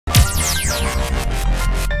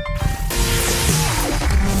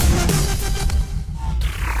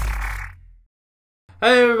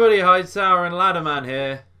Hey everybody, Hightower and Ladderman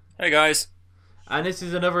here. Hey guys. And this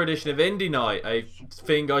is another edition of Indie Night, a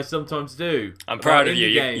thing I sometimes do. I'm proud of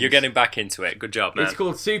you. Games. You're getting back into it. Good job, man. It's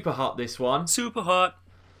called Superhot, this one. Superhot.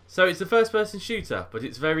 So it's a first-person shooter, but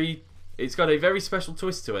it's got a very special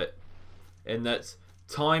twist to it, in that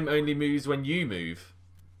time only moves when you move.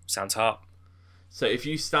 Sounds hot. So if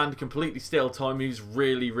you stand completely still, time moves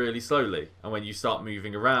really, really slowly. And when you start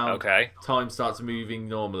moving around, time starts moving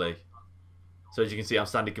normally. So as you can see, I'm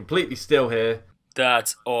standing completely still here.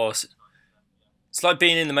 That's awesome. It's like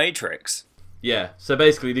being in the Matrix. Yeah, so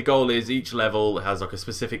basically the goal is each level has like a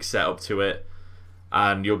specific setup to it,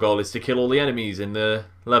 and your goal is to kill all the enemies in the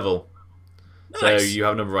level. Nice. So you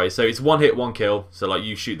have a number of ways. So it's one hit, one kill. So like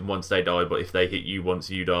you shoot them once, they die, but if they hit you once,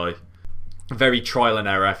 you die. Very trial and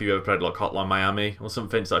error if you've ever played like Hotline Miami or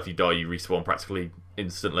something. So if you die, you respawn practically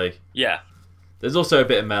instantly. Yeah. There's also a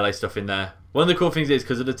bit of melee stuff in there. One of the cool things is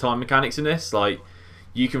because of the time mechanics in this, like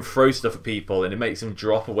you can throw stuff at people and it makes them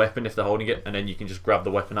drop a weapon if they're holding it, and then you can just grab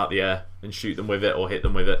the weapon out the air and shoot them with it or hit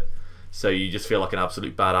them with it. So you just feel like an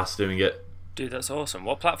absolute badass doing it. Dude, that's awesome.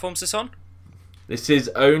 What platform's this on? This is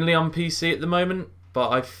only on PC at the moment, but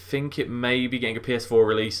I think it may be getting a PS4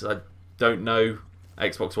 release. I don't know.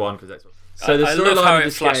 Xbox One, because Xbox. So the I love how storyline of it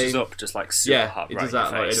this flashes game, up just like super hot it right does in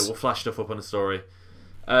that. your Like, face. it will flash stuff up on the story.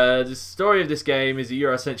 The story of this game is that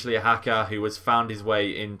you're essentially a hacker who has found his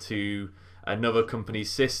way into another company's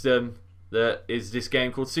system that is this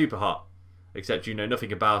game called Superhot, except you know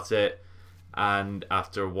nothing about it, and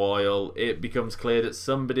after a while it becomes clear that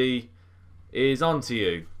somebody is onto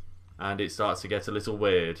you, and it starts to get a little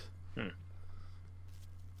weird.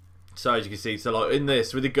 So as you can see, so like in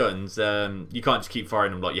this with the guns, you can't just keep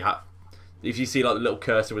firing them. Like you have, if you see like the little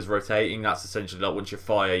cursor was rotating, that's essentially like once you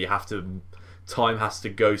fire, you have to. Time has to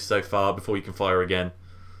go so far before you can fire again.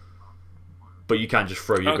 But you can just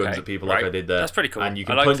throw your guns at people like I did there. That's pretty cool. And you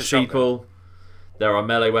can like punch people. There are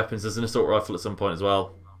melee weapons. There's an assault rifle at some point as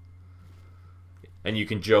well. And you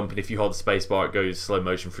can jump, and if you hold the spacebar, it goes slow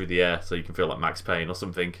motion through the air, so you can feel like Max Payne or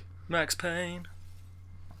something. Max Payne.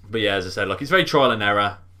 But yeah, as I said, like it's very trial and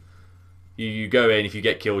error. You go in, if you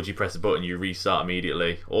get killed, you press a button, you restart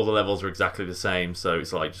immediately. All the levels are exactly the same, so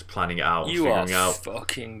it's like just planning it out and figuring out.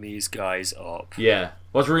 Fucking these guys up. Yeah.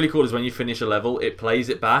 What's really cool is when you finish a level, it plays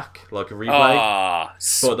it back, like a replay. Ah,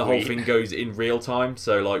 sweet. But the whole thing goes in real time,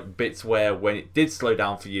 so like bits where when it did slow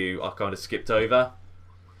down for you, I kind of skipped over.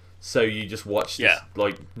 So you just watch this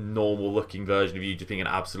like normal looking version of you just being an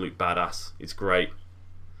absolute badass. It's great.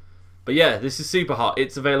 But yeah, this is Superhot.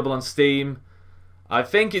 It's available on Steam. I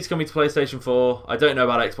think it's coming to PlayStation 4. I don't know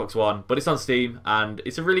about Xbox One, but it's on Steam, and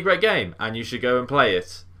it's a really great game, and you should go and play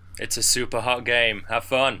it. It's a super hot game. Have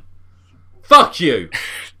fun. Fuck you!